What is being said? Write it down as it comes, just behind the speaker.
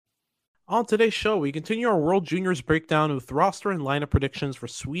On today's show, we continue our World Juniors breakdown with roster and lineup predictions for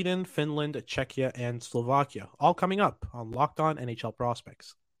Sweden, Finland, Czechia, and Slovakia. All coming up on Locked On NHL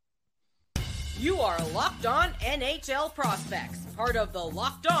Prospects. You are Locked On NHL Prospects, part of the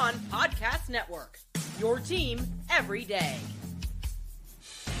Locked On Podcast Network. Your team every day.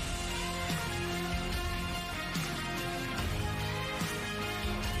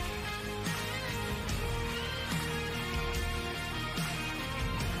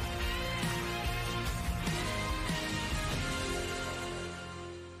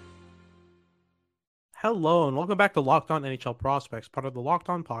 Hello, and welcome back to Locked On NHL Prospects, part of the Locked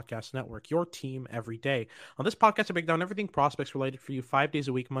On Podcast Network, your team every day. On this podcast, I break down everything prospects related for you 5 days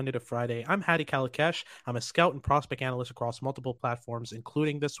a week, Monday to Friday. I'm Hadi Kalikesh. I'm a scout and prospect analyst across multiple platforms,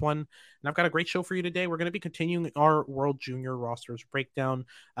 including this one. And I've got a great show for you today. We're going to be continuing our World Junior rosters breakdown.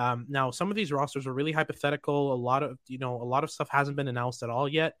 Now, some of these rosters are really hypothetical. A lot of stuff hasn't been announced at all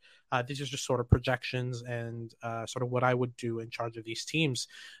yet. These are just sort of projections and sort of what I would do in charge of these teams.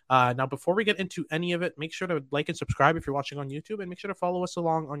 Now, before we get into any of it, make sure to like and subscribe if you're watching on YouTube, and make sure to follow us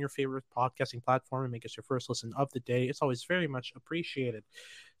along on your favorite podcasting platform and make us your first listen of the day. It's always very much appreciated.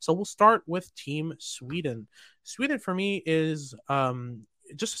 So we'll start with Team Sweden. Sweden, for me, is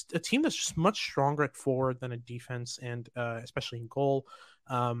just a team that's just much stronger at forward than a defense, and especially in goal.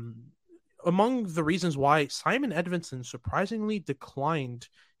 Among the reasons why Simon Edvinsson surprisingly declined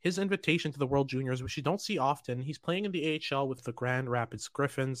his invitation to the World Juniors, which you don't see often. He's playing in the AHL with the Grand Rapids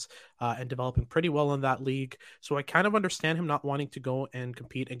Griffins and developing pretty well in that league. So I kind of understand him not wanting to go and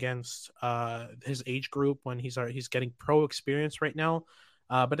compete against his age group when he's getting pro experience right now.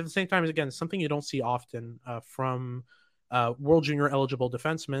 But at the same time, again, something you don't see often from World Junior eligible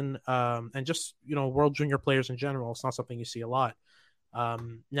defensemen and just World Junior players in general. It's not something you see a lot.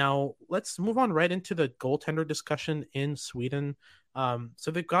 Now let's move on right into the goaltender discussion in Sweden.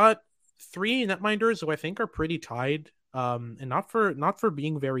 So they've got three netminders who I think are pretty tied, and not for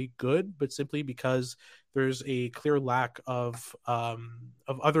being very good, but simply because there's a clear lack of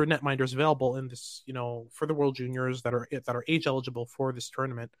other netminders available in this, for the World Juniors that are age eligible for this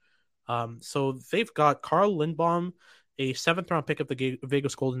tournament. So they've got Carl Lindbaum, a 7th-round pick of the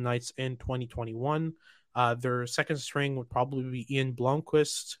Vegas Golden Knights in 2021. Their second string would probably be Ian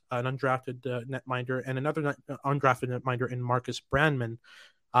Blomqvist, an undrafted netminder, and another undrafted netminder in Marcus Brandman.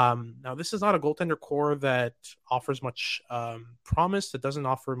 Now, this is not a goaltender core that offers much promise, that doesn't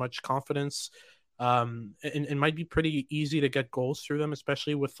offer much confidence. It might be pretty easy to get goals through them,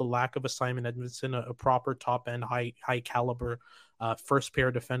 especially with the lack of a Simon Edvinsson, a proper top-end, high-caliber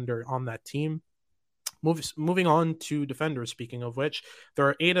first-pair defender on that team. Moving on to defenders, speaking of which, there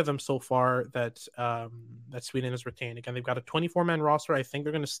are 8 of them so far that Sweden has retained. Again, they've got a 24-man roster. I think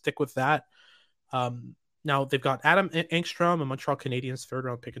they're going to stick with that. Now, they've got Adam Engstrom, a Montreal Canadiens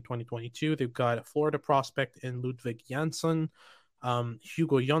 3rd-round pick in 2022. They've got a Florida prospect in Ludvig Jansson,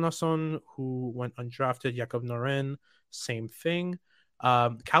 Hugo Jonasson, who went undrafted, Jakob Noren, same thing.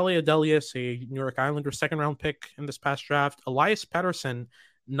 Kalle Adelius, a New York Islander 2nd-round pick in this past draft. Elias Pettersson,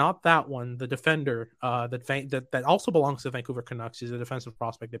 not that one, the defender that also belongs to the Vancouver Canucks. He's a defensive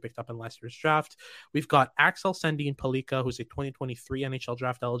prospect they picked up in last year's draft. We've got Axel Sandin Palika, who's a 2023 NHL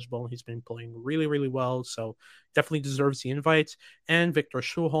draft eligible. He's been playing really, really well, so definitely deserves the invite. And Victor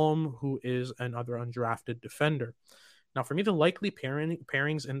Schuholm, who is another undrafted defender. Now, for me, the likely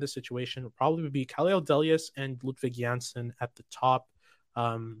pairings in this situation would probably be Kalle Adelius and Ludvig Jansson at the top.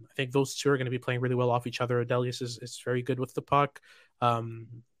 I think those two are going to be playing really well off each other. Adelius is very good with the puck.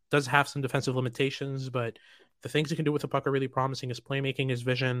 Does have some defensive limitations, but the things he can do with the puck are really promising. His playmaking, his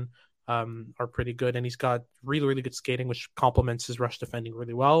vision are pretty good, and he's got really, really good skating, which complements his rush defending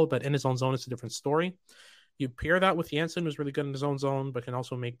really well. But in his own zone, it's a different story. You pair that with Janssen, who's really good in his own zone, but can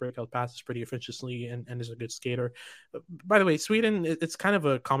also make breakout passes pretty efficiently and is a good skater. By the way, Sweden, it's kind of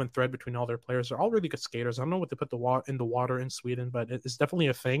a common thread between all their players. They're all really good skaters. I don't know what they put in the water in Sweden, but it's definitely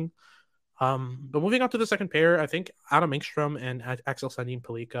a thing. But moving on to the second pair, I think Adam Engstrom and Axel Sandin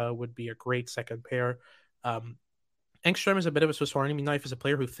Palika would be a great second pair. Engstrom is a bit of a Swiss Army knife, as a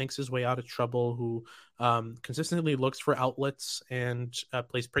player who thinks his way out of trouble, who consistently looks for outlets and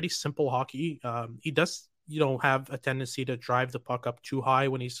plays pretty simple hockey. He does, have a tendency to drive the puck up too high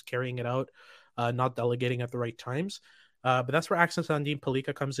when he's carrying it out, not delegating at the right times. But that's where Axel Sandin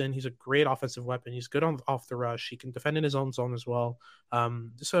Palika comes in. He's a great offensive weapon. He's good off the rush. He can defend in his own zone as well.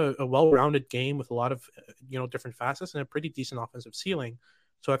 Just a well-rounded game with a lot of different facets and a pretty decent offensive ceiling.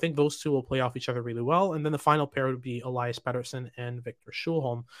 So I think those two will play off each other really well. And then the final pair would be Elias Pettersson and Victor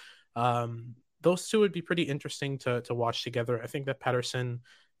Schuholm. Those two would be pretty interesting to watch together. I think that Pettersson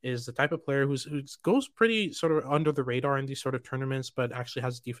is the type of player who goes pretty sort of under the radar in these sort of tournaments, but actually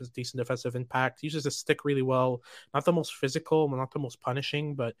has decent defensive impact. Uses the stick really well. Not the most physical, not the most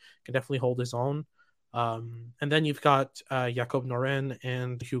punishing, but can definitely hold his own. And then you've got Jakob Noren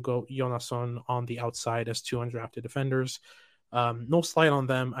and Hugo Jonasson on the outside as two undrafted defenders. No slight on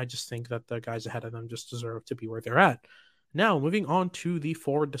them. I just think that the guys ahead of them just deserve to be where they're at. Now, moving on to the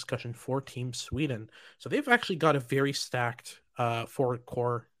forward discussion for Team Sweden. So they've actually got a very stacked forward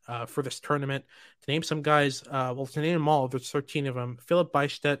core for this tournament. To name some guys, to name them all, there's 13 of them. Philip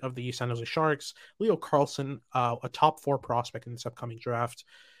Bystedt of the San Jose Sharks, Leo Carlsson, a top 4 prospect in this upcoming draft.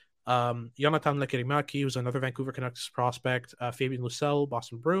 Jonathan Lekkerimäki, who's another Vancouver Canucks prospect. Fabian Lysell,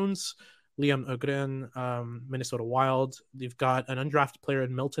 Boston Bruins. Liam Ögren, Minnesota Wild. They've got an undrafted player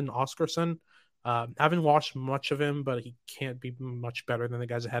in Milton Oskarsson. Haven't watched much of him, but he can't be much better than the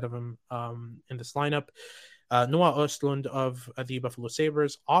guys ahead of him in this lineup. Noah Östlund of the Buffalo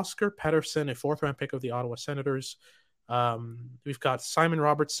Sabres. Oscar Pettersson, a 4th-round pick of the Ottawa Senators. We've got Simon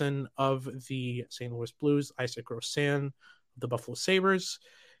Robertson of the St. Louis Blues. Isaac Rosen of the Buffalo Sabres.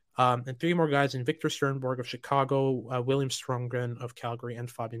 And 3 more guys in Victor Sternborg of Chicago, William Stromgren of Calgary, and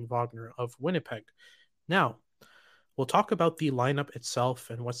Fabian Wagner of Winnipeg. Now, we'll talk about the lineup itself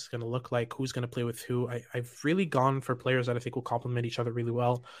and what's going to look like, who's going to play with who. I've really gone for players that I think will complement each other really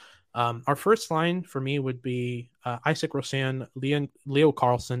well. Our first line for me would be Isaac Rosen, Leo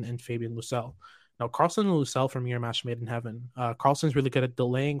Carlsson, and Fabian Lysell. Now, Carlsson and Lysell for me are match made in heaven. Carlson's really good at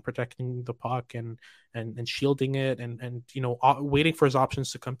delaying, protecting the puck, and shielding it, and waiting for his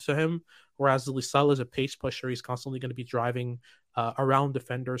options to come to him. Whereas Lysell is a pace pusher; he's constantly going to be driving around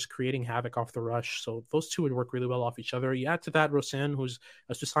defenders, creating havoc off the rush. So those two would work really well off each other. You add to that Rosen, who's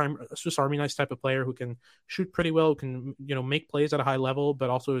a Swiss Army knife type of player who can shoot pretty well, who can make plays at a high level, but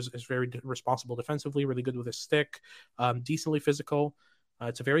also is very responsible defensively, really good with his stick, decently physical.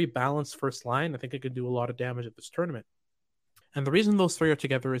 It's a very balanced first line. I think it could do a lot of damage at this tournament. And the reason those 3 are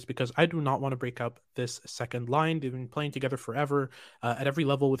together is because I do not want to break up this second line. They've been playing together forever at every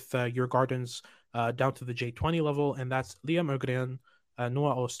level with your Gardens down to the J20 level, and that's Liam Ögren,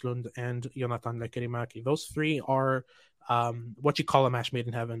 Noah Östlund, and Jonathan Lekkerimäki. Those 3 are what you call a match made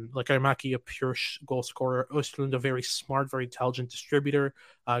in heaven. Lekkerimäki, a pure goal scorer. Östlund, a very smart, very intelligent distributor,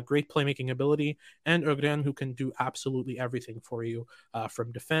 great playmaking ability. And Ögren, who can do absolutely everything for you,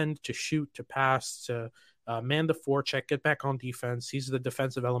 from defend to shoot to pass to man the forecheck, get back on defense. He's the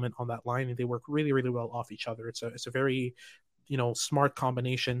defensive element on that line, and they work really, really well off each other. It's a very smart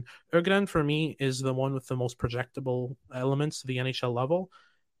combination. Ögren, for me, is the one with the most projectable elements to the NHL level.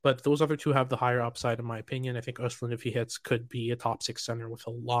 But those other 2 have the higher upside, in my opinion. I think Östlund, if he hits, could be a top 6 center with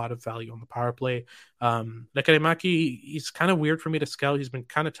a lot of value on the power play. Lekkerimäki, he's kind of weird for me to scout. He's been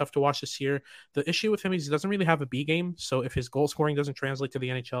kind of tough to watch this year. The issue with him is he doesn't really have a B game. So if his goal scoring doesn't translate to the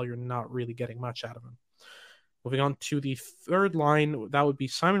NHL, you're not really getting much out of him. Moving on to the third line, that would be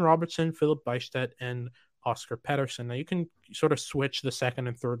Simon Robertson, Philip Bystedt, and Oscar Pettersson. Now, you can sort of switch the second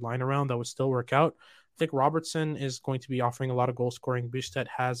and third line around. That would still work out. I think Robertson is going to be offering a lot of goal scoring. Bystedt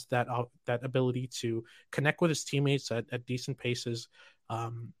has that ability to connect with his teammates at decent paces.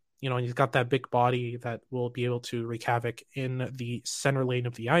 And he's got that big body that will be able to wreak havoc in the center lane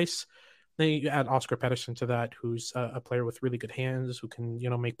of the ice. Then you add Oscar Pettersson to that, who's a player with really good hands, who can,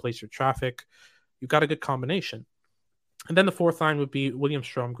 make plays through traffic. You've got a good combination. And then the fourth line would be William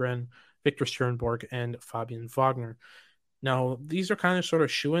Stromgren, Victor Sternborg, and Fabian Wagner. Now, these are kind of sort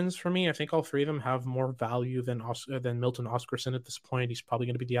of shoo-ins for me. I think all 3 of them have more value than Milton Oskarsson at this point. He's probably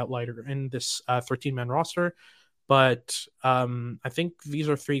going to be the outlier in this 13-man roster. But I think these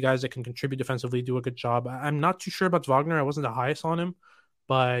are 3 guys that can contribute defensively, do a good job. I'm not too sure about Wagner. I wasn't the highest on him,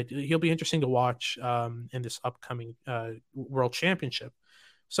 but he'll be interesting to watch in this upcoming World Championship.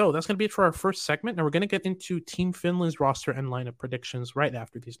 So that's going to be it for our first segment. Now we're going to get into Team Finland's roster and lineup predictions right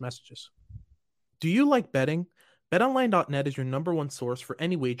after these messages. Do you like betting? BetOnline.net is your number 1 source for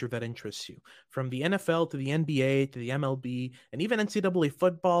any wager that interests you. From the NFL to the NBA to the MLB and even NCAA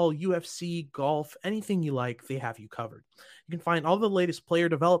football, UFC, golf, anything you like, they have you covered. You can find all the latest player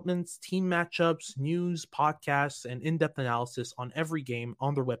developments, team matchups, news, podcasts, and in-depth analysis on every game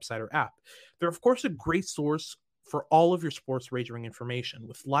on their website or app. They're, of course, a great source for all of your sports wagering information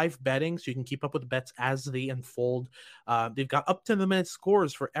with live betting, so you can keep up with the bets as they unfold. They've got up to the minute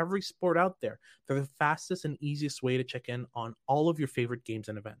scores for every sport out there. They're the fastest and easiest way to check in on all of your favorite games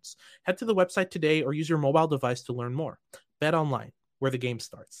and events. Head to the website today or use your mobile device to learn more. Bet online, where the game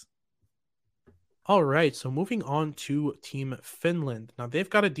starts. All right, so moving on to Team Finland. Now they've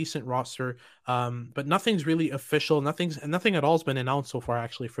got a decent roster, but nothing's really official. Nothing at all has been announced so far,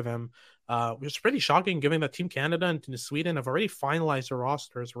 actually, for them, which is pretty shocking, given that Team Canada and Team Sweden have already finalized their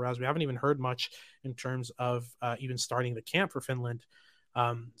rosters, whereas we haven't even heard much in terms of even starting the camp for Finland.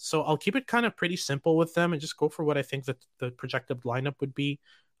 So I'll keep it kind of pretty simple with them and just go for what I think that the projected lineup would be,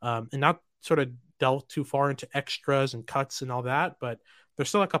 and not sort of delve too far into extras and cuts and all that, but there's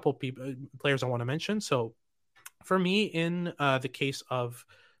still a couple people players I want to mention. So for me, in the case of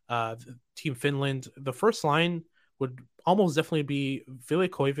Team Finland, the first line would almost definitely be Ville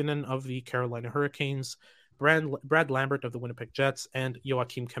Koivunen of the Carolina Hurricanes, Brad Lambert of the Winnipeg Jets, and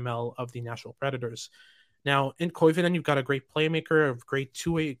Joakim Kemell of the Nashville Predators. Now, in Koivunen, you've got a great playmaker, a great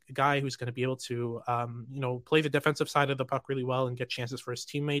two-way guy who's going to be able to, play the defensive side of the puck really well and get chances for his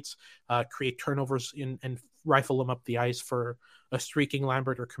teammates, create turnovers and rifle them up the ice for a streaking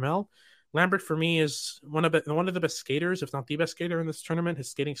Lambert or Kamel. Lambert, for me, is one of the best skaters, if not the best skater in this tournament. His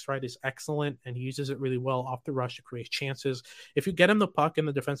skating stride is excellent, and he uses it really well off the rush to create chances. If you get him the puck in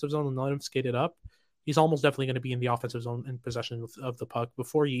the defensive zone and let him skate it up, he's almost definitely going to be in the offensive zone in possession of the puck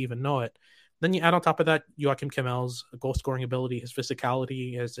before you even know it. Then you add on top of that Joakim Kemel's goal scoring ability, his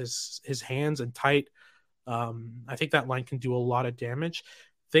physicality, his hands and tight. I think that line can do a lot of damage.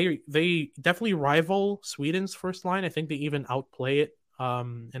 They definitely rival Sweden's first line. I think they even outplay it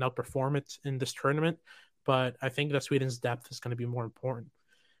and outperform it in this tournament. But I think that Sweden's depth is going to be more important.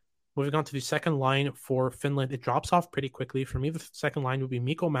 Moving on to the second line for Finland, it drops off pretty quickly. For me, the second line would be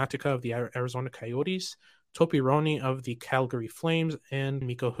Mikko Matika of the Arizona Coyotes, Topi Roni of the Calgary Flames, and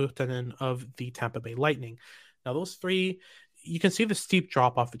Mikko Huhtinen of the Tampa Bay Lightning. Now, those three, you can see the steep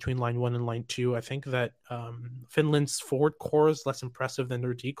drop off between line one and line two. I think that Finland's forward core is less impressive than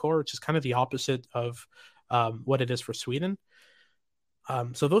their D core, which is kind of the opposite of what it is for Sweden.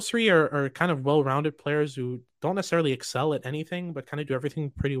 So those three are kind of well-rounded players who don't necessarily excel at anything, but kind of do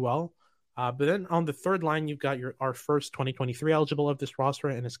everything pretty well. But then on the third line, you've got our first 2023 eligible of this roster,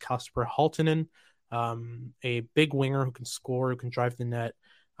 and it's Kasper Halttunen, a big winger who can score, who can drive the net.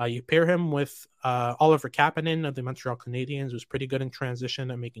 You pair him with Oliver Kapanen of the Montreal Canadiens, who's pretty good in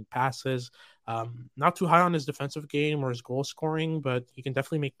transition and making passes. Not too high on his defensive game or his goal scoring, but he can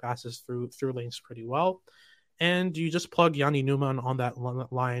definitely make passes through lanes pretty well. And you just plug Yanni Newman on that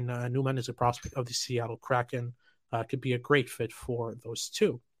line. Newman is a prospect of the Seattle Kraken. Could be a great fit for those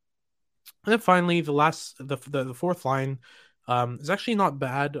two. And then finally, the fourth line is actually not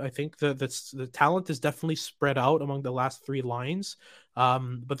bad. I think the talent is definitely spread out among the last three lines.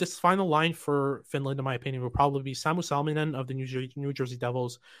 But this final line for Finland, in my opinion, will probably be Samu Salminen of the New Jersey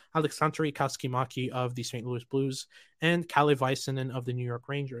Devils, Aleksanteri Kaskimaki of the St. Louis Blues, and Kalle Väisänen of the New York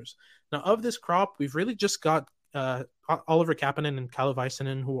Rangers. Now, of this crop, we've really just got Oliver Kapanen and Kalle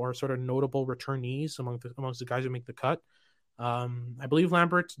Väisänen, who are sort of notable returnees amongst the guys who make the cut. I believe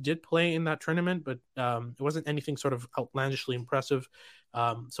Lambert did play in that tournament, but it wasn't anything sort of outlandishly impressive.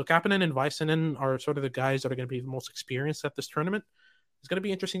 So Kapanen and Väisänen are sort of the guys that are going to be the most experienced at this tournament. It's going to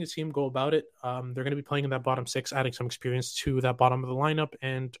be interesting to see him go about it. They're going to be playing in that bottom six, adding some experience to that bottom of the lineup,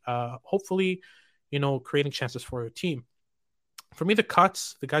 and hopefully, creating chances for your team. For me, the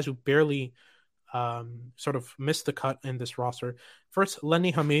cuts, the guys who barely sort of missed the cut in this roster. First,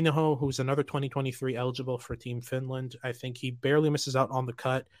 Lenny Haminiho, who's another 2023 eligible for Team Finland. I think he barely misses out on the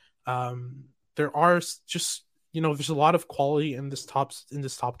cut. There are just, there's a lot of quality in this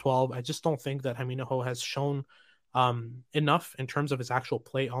top 12. I just don't think that Haminiho has shown enough in terms of his actual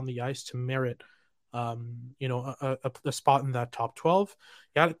play on the ice to merit a spot in that top 12.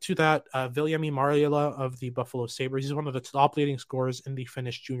 Add to that, Viljami Marjala of the Buffalo Sabres. He's one of the top leading scorers in the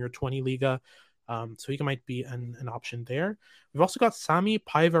Finnish Junior 20 Liga. So he might be an option there. We've also got Sami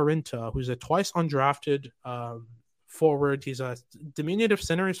Päivärinta, who's a twice undrafted forward. He's a diminutive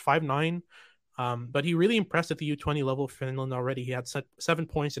center. He's 5'9", but he really impressed at the U20 level for Finland already. He had 7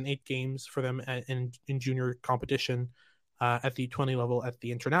 points in 8 games for them in junior competition at the U20 level, at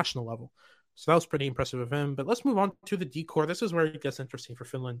the international level. So that was pretty impressive of him. But let's move on to the D-core. This is where it gets interesting for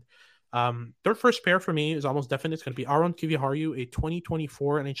Finland. Their first pair for me is almost definite. It's going to be Aron Kiviharju, a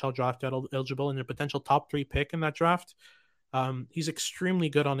 2024 NHL draft eligible and a potential top 3 pick in that draft. He's extremely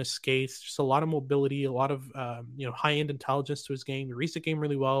good on his skates, just a lot of mobility, a lot of high-end intelligence to his game. He reads the game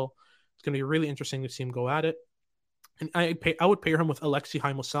really well. It's going to be really interesting to see him go at it. And I would pair him with Alexi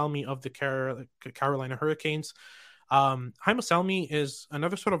Haimosalmi of the Carolina Hurricanes. Haimosalmi is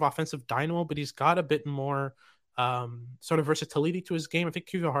another sort of offensive dynamo, but he's got a bit more sort of versatility to his game. I think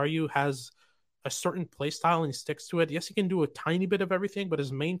Kiviharju has a certain play style and he sticks to it. Yes, he can do a tiny bit of everything, but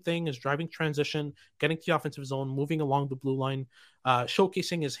his main thing is driving transition, getting to the offensive zone, moving along the blue line,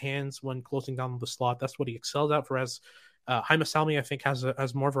 showcasing his hands when closing down the slot. That's what he excels at. Whereas Jaime Salmi, I think,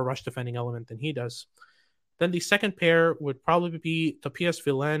 has more of a rush defending element than he does. Then the second pair would probably be Topias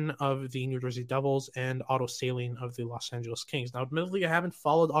Villain of the New Jersey Devils and Otto Salin of the Los Angeles Kings. Now, admittedly, I haven't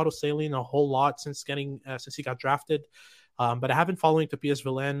followed Otto Salin a whole lot since he got drafted, but I have been following Topias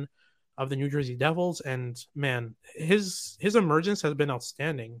Villain of the New Jersey Devils, and man, his emergence has been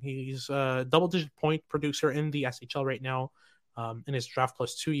outstanding. He's a double-digit point producer in the SHL right now, in his draft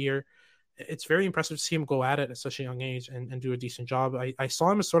plus 2 year. It's very impressive to see him go at it at such a young age and do a decent job. I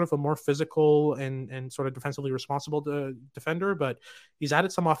saw him as sort of a more physical and sort of defensively responsible defender, but he's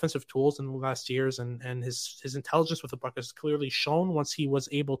added some offensive tools in the last years, and his intelligence with the puck is clearly shown once he was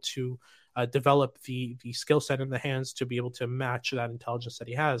able to develop the skill set in the hands to be able to match that intelligence that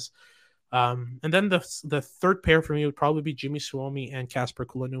he has. And then the third pair for me would probably be Jimmy Suomi and Kasper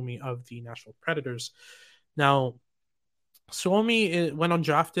Kulanumi of the Nashville Predators. Now, Suomi went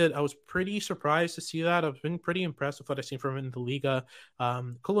undrafted. I was pretty surprised to see that. I've been pretty impressed with what I've seen from him in the Liga.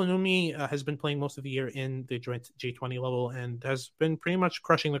 Kulanumi has been playing most of the year in the joint J20 level and has been pretty much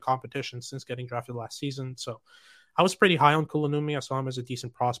crushing the competition since getting drafted last season. So I was pretty high on Kulanumi. I saw him as a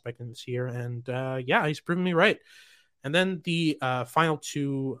decent prospect in this year. And yeah, he's proven me right. And then the final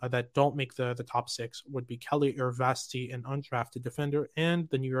two that don't make the top six would be Kelly Irvasti, an undrafted defender, and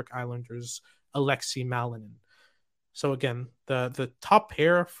the New York Islanders' Alexei Malinin. So again, the top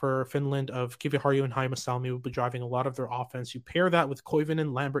pair for Finland of Kiviharju and Jaime Salmi will be driving a lot of their offense. You pair that with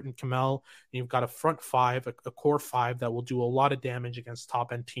Koivunen, Lambert, and Kamel, and you've got a front five, a core five that will do a lot of damage against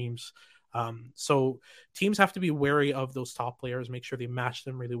top-end teams. So teams have to be wary of those top players, make sure they match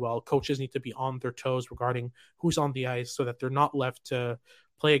them really well. Coaches need to be on their toes regarding who's on the ice so that they're not left to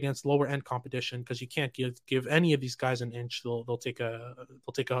play against lower end competition, because you can't give any of these guys an inch. They'll take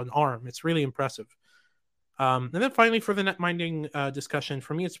an arm. It's really impressive. And then finally, for the net minding discussion,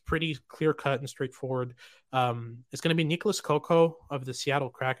 for me, it's pretty clear cut and straightforward. It's going to be Nicholas Koko of the Seattle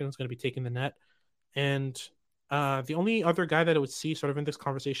Kraken is going to be taking the net. And the only other guy that I would see sort of in this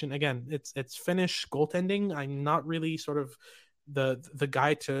conversation, again, it's Finnish goaltending. I'm not really sort of the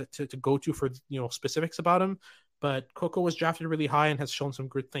guy to go to for specifics about him. But Koko was drafted really high and has shown some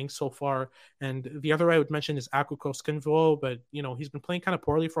good things so far. And the other I would mention is Aku Koskenvo, but he's been playing kind of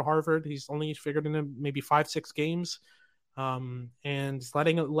poorly for Harvard. He's only figured in maybe 5-6 games, and he's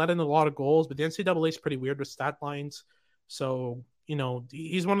letting a lot of goals. But the NCAA is pretty weird with stat lines, so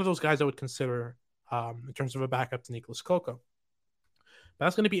he's one of those guys I would consider in terms of a backup to Nicholas Koko.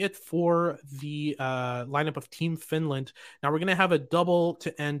 That's going to be it for the lineup of Team Finland. Now we're going to have a double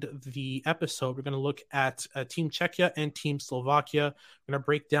to end the episode. We're going to look at Team Czechia and Team Slovakia. We're going to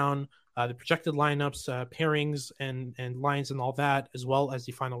break down the projected lineups, pairings, and lines and all that, as well as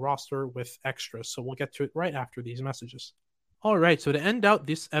the final roster with extras. So we'll get to it right after these messages. All right, so to end out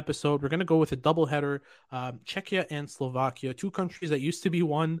this episode, we're going to go with a doubleheader, Czechia and Slovakia, two countries that used to be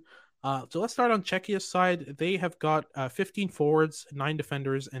one. So let's start on Czechia's side. They have got 15 forwards, 9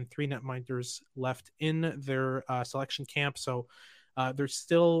 defenders, and 3 netminders left in their selection camp. So there's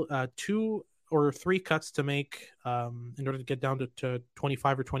still 2 or 3 cuts to make in order to get down to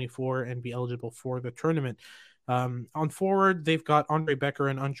 25 or 24 and be eligible for the tournament. On forward, they've got Andre Becker,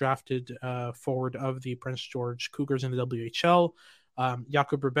 an undrafted forward of the Prince George Cougars in the WHL.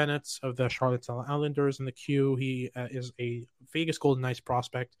 Jakub Rubenec of the Charlottesville Islanders in the queue. He is a Vegas Golden Knights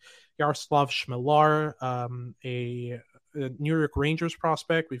prospect. Yaroslav Shmelar, a New York Rangers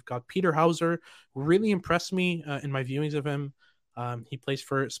prospect. We've got Peter Hauser, who really impressed me in my viewings of him. He plays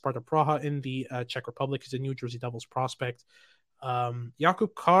for Sparta Praha in the Czech Republic. He's a New Jersey Devils prospect.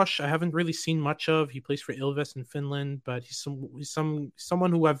 Jakub Kosh, I haven't really seen much of. He plays for Ilves in Finland, but he's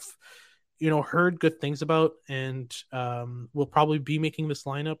someone who I've heard good things about, and will probably be making this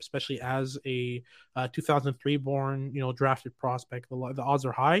lineup, especially as a 2003 born, drafted prospect. The odds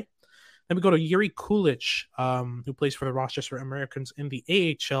are high. Then we go to Yuri Kulich, who plays for the Rochester Americans in the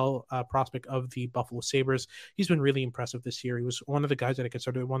AHL, prospect of the Buffalo Sabres. He's been really impressive this year. He was one of the guys that I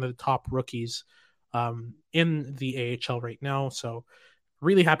consider one of the top rookies in the AHL right now. So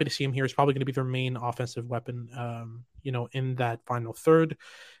really happy to see him here. He's probably going to be their main offensive weapon, in that final third.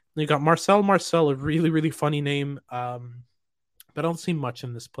 You got Marcel, a really, really funny name. But I don't see much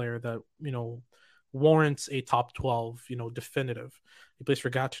in this player that, warrants a top 12, definitive. He plays for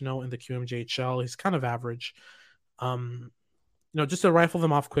Gatineau in the QMJHL. He's kind of average. Just to rifle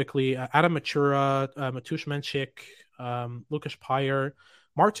them off quickly, Adam Machura, Matusz Menchik, Lukasz Payer,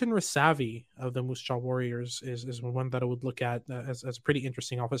 Martin Rasavi of the Moose Jaw Warriors is one that I would look at as a pretty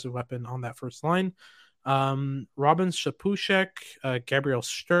interesting offensive weapon on that first line. Robin Shapushek, Gabriel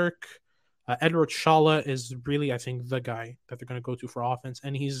Sturck, Edward Shala is really, I think, the guy that they're going to go to for offense,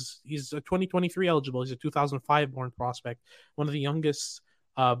 and he's a 2023 eligible. He's a 2005 born prospect, one of the youngest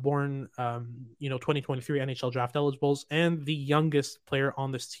born 2023 NHL draft eligibles, and the youngest player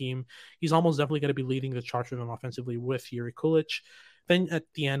on this team. He's almost definitely going to be leading the charge for them offensively with Yuri Kulich. Then at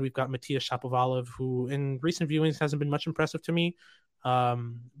the end, we've got Matthias Shapovalov, who in recent viewings hasn't been much impressive to me,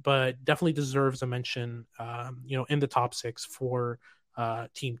 but definitely deserves a mention, in the top six for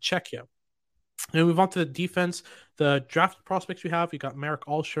Team Czechia. And we move on to the defense. The draft prospects we have, we got Marek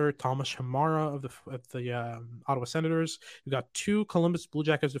Alsher, Thomas Hamara of the Ottawa Senators. We got two Columbus Blue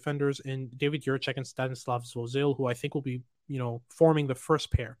Jackets defenders in David Juracek and Stanislav Zvozil, who I think will be, forming the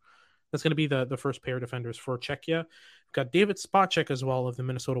first pair. That's going to be the first pair of defenders for Czechia. We've got David Spacek as well of the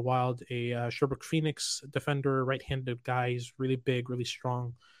Minnesota Wild, a Sherbrooke Phoenix defender, right-handed guy. He's really big, really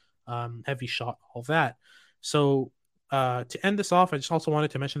strong, heavy shot, all that. So to end this off, I just also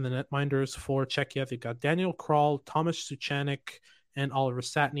wanted to mention the netminders for Czechia. They've got Daniel Krall, Thomas Suchanek, and Oliver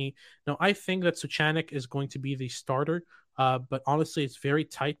Satny. Now, I think that Suchanek is going to be the starter, but honestly, it's very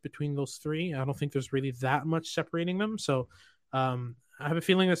tight between those three. I don't think there's really that much separating them. So I have a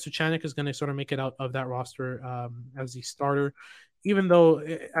feeling that Suchanek is going to sort of make it out of that roster as the starter, even though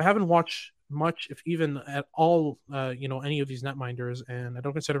I haven't watched much, if even at all, any of these netminders, and I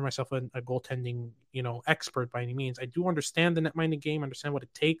don't consider myself a goaltending, expert by any means. I do understand the netminding game, understand what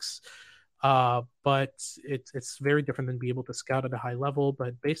it takes, but it's very different than being able to scout at a high level.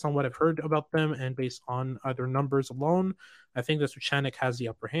 But based on what I've heard about them and based on their numbers alone, I think that Suchanek has the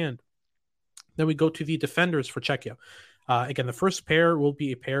upper hand. Then we go to the defenders for Czechia. Again, the first pair will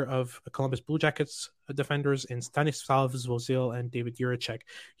be a pair of Columbus Blue Jackets defenders in Stanislav Zvozil and David Juracek.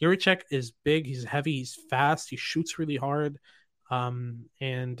 Juracek is big, he's heavy, he's fast, he shoots really hard,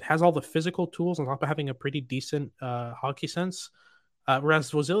 and has all the physical tools on top of having a pretty decent hockey sense.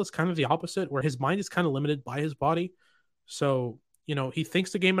 Whereas Zvozil is kind of the opposite, where his mind is kind of limited by his body. So, he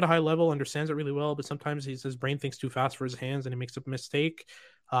thinks the game at a high level, understands it really well, but sometimes his brain thinks too fast for his hands and he makes a mistake.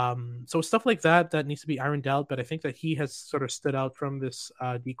 So stuff like that needs to be ironed out, but I think that he has sort of stood out from this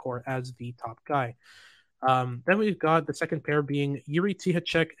decor as the top guy. Then we've got the second pair being Yuri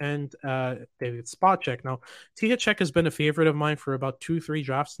Tihacek and David Spacek. Now, Tihacek has been a favorite of mine for about 2-3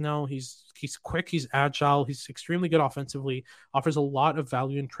 drafts now. He's quick, he's agile, he's extremely good offensively, offers a lot of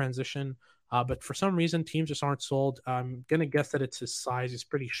value in transition. But for some reason, teams just aren't sold. I'm going to guess that it's his size. He's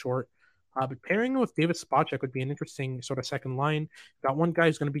pretty short. But pairing with David Spacek would be an interesting sort of second line. You've got one guy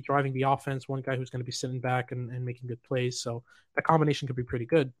who's going to be driving the offense, one guy who's going to be sitting back and making good plays. So that combination could be pretty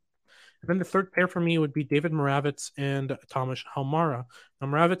good. And then the third pair for me would be David Moravec and Tomas Haumara. Now,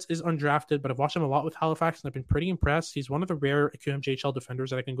 Moravec is undrafted, but I've watched him a lot with Halifax, and I've been pretty impressed. He's one of the rare QMJHL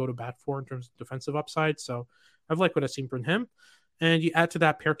defenders that I can go to bat for in terms of defensive upside. So I've liked what I've seen from him. And you add to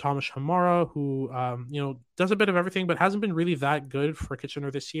that pair Tomas Hamara, who, does a bit of everything, but hasn't been really that good for Kitchener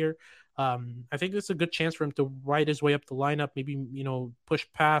this year. I think it's a good chance for him to ride his way up the lineup, maybe, push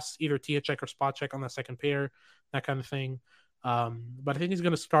past either Tihacek or Spacek on that second pair, that kind of thing. But I think he's going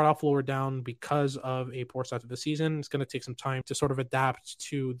to start off lower down because of a poor start to the season. It's going to take some time to sort of adapt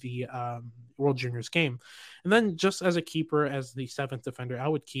to the World Juniors game. And then just as a keeper, as the seventh defender, I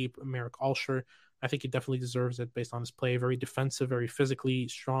would keep Marek Alsher. I think he definitely deserves it based on his play. Very defensive, very physically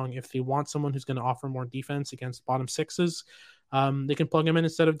strong. If they want someone who's going to offer more defense against bottom sixes, they can plug him in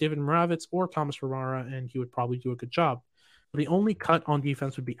instead of David Moravec or Thomas Ferrara, and he would probably do a good job. The only cut on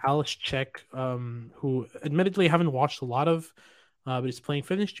defense would be Alice Czech, who admittedly I haven't watched a lot of, but he's playing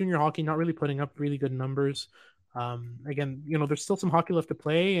Finnish junior hockey, not really putting up really good numbers. Again, there's still some hockey left to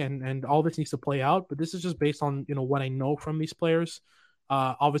play, and all this needs to play out, but this is just based on, what I know from these players.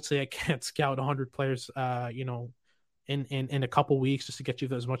 Obviously, I can't scout 100 players, in a couple weeks just to get you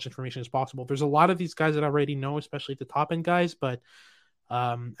as much information as possible. There's a lot of these guys that I already know, especially the top end guys, but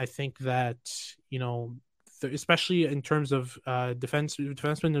I think that, especially in terms of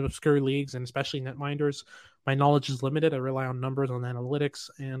defensemen in obscure leagues and especially netminders, my knowledge is limited. I rely on numbers, on analytics,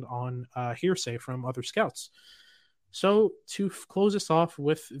 and on hearsay from other scouts. So to close this off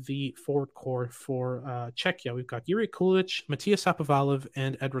with the forward core for Czechia, we've got Yuri Kulich, Matthias Sapovalov,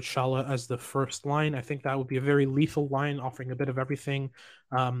 and Edward Shala as the first line. I think that would be a very lethal line, offering a bit of everything,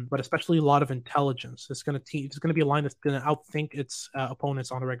 but especially a lot of intelligence. It's going to be a line that's going to outthink its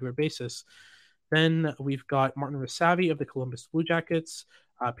opponents on a regular basis. Then we've got Martin Rasavi of the Columbus Blue Jackets,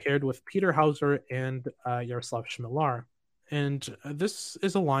 paired with Peter Hauser and Yaroslav Shmilar. And this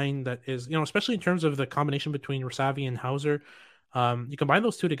is a line that is, especially in terms of the combination between Rasavi and Hauser, You combine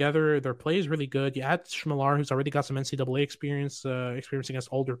those two together, their play is really good. You add Schmalar, who's already got some NCAA experience against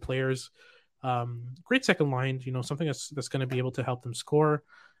older players. Great second line, something that's going to be able to help them score.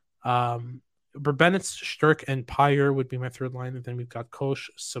 Bennett, Sturk, and Pyre would be my third line. And then we've got Kosh,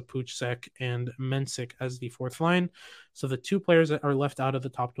 Sapuchsek, and Mensik as the fourth line. So the two players that are left out of the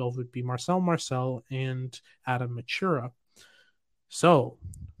top 12 would be Marcel and Adam Machura. So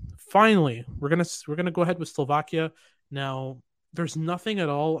finally, we're gonna go ahead with Slovakia. Now, there's nothing at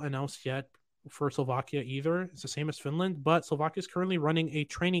all announced yet for Slovakia either. It's the same as Finland, but Slovakia is currently running a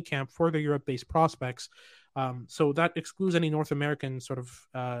training camp for their Europe-based prospects. So that excludes any North American sort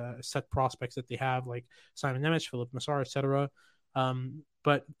of set prospects that they have, like Simon Nemec, Philip Massar, etc.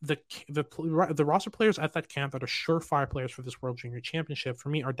 But the roster players at that camp that are surefire players for this World Junior Championship for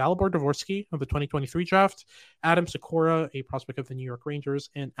me are Dalibor Dvorsky of the 2023 draft, Adam Sikora, a prospect of the New York Rangers,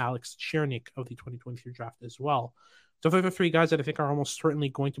 and Alex Chernik of the 2023 draft as well. So they're the three guys that I think are almost certainly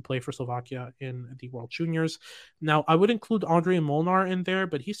going to play for Slovakia in the World Juniors. Now, I would include Andrei Molnar in there,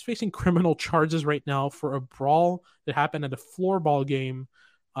 but he's facing criminal charges right now for a brawl that happened at a floorball game.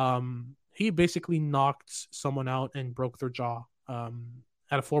 He basically knocked someone out and broke their jaw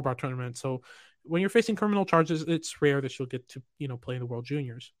at a floorball tournament. So when you're facing criminal charges, it's rare that you'll get to play in the World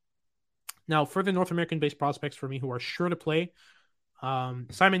Juniors. Now, for the North American-based prospects for me who are sure to play,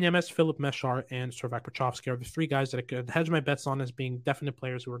 Simon Nemec, Philip Meshar, and Slovak Pachovsky are the three guys that I could hedge my bets on as being definite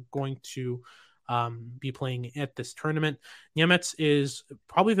players who are going to be playing at this tournament. Nemec is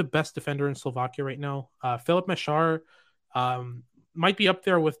probably the best defender in Slovakia right now. Philip Meshar might be up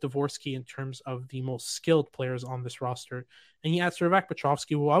there with Dvorsky in terms of the most skilled players on this roster. And he had Slovak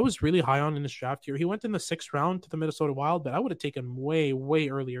Pachovsky, who I was really high on in this draft here. He went in the 6th round to the Minnesota Wild, but I would have taken him way, way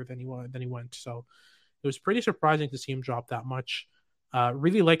earlier than he went. So it was pretty surprising to see him drop that much.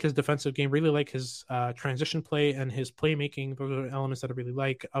 Really like his defensive game, really like his transition play and his playmaking. Those are elements that I really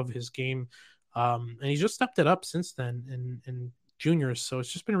like of his game. And he's just stepped it up since then in juniors. So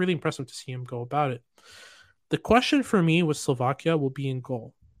it's just been really impressive to see him go about it. The question for me with Slovakia will be in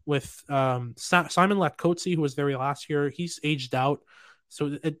goal. With Simon Latkoczy, who was there last year, he's aged out.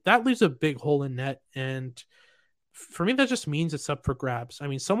 So that leaves a big hole in net. And for me, that just means it's up for grabs. I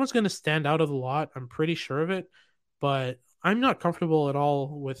mean, someone's going to stand out of the lot. I'm pretty sure of it. But I'm not comfortable at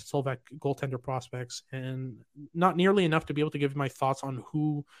all with Slovak goaltender prospects, and not nearly enough to be able to give my thoughts on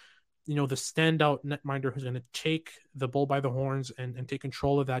who, the standout netminder who's going to take the bull by the horns and take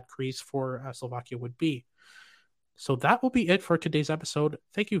control of that crease for Slovakia would be. So that will be it for today's episode.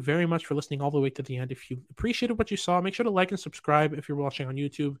 Thank you very much for listening all the way to the end. If you appreciated what you saw, make sure to like and subscribe if you're watching on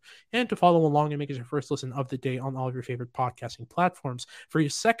YouTube, and to follow along and make it your first listen of the day on all of your favorite podcasting platforms. For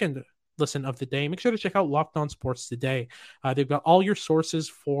your second listen of the day, make sure to check out Locked On Sports Today. They've got all your sources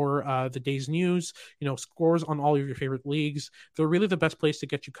for the day's news, scores on all of your favorite leagues. They're really the best place to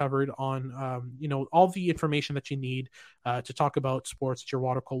get you covered on, all the information that you need to talk about sports at your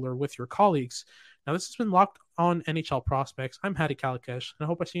water cooler with your colleagues. Now, this has been Locked On NHL Prospects. I'm Hadi Kalikesh, and I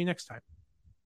hope I see you next time.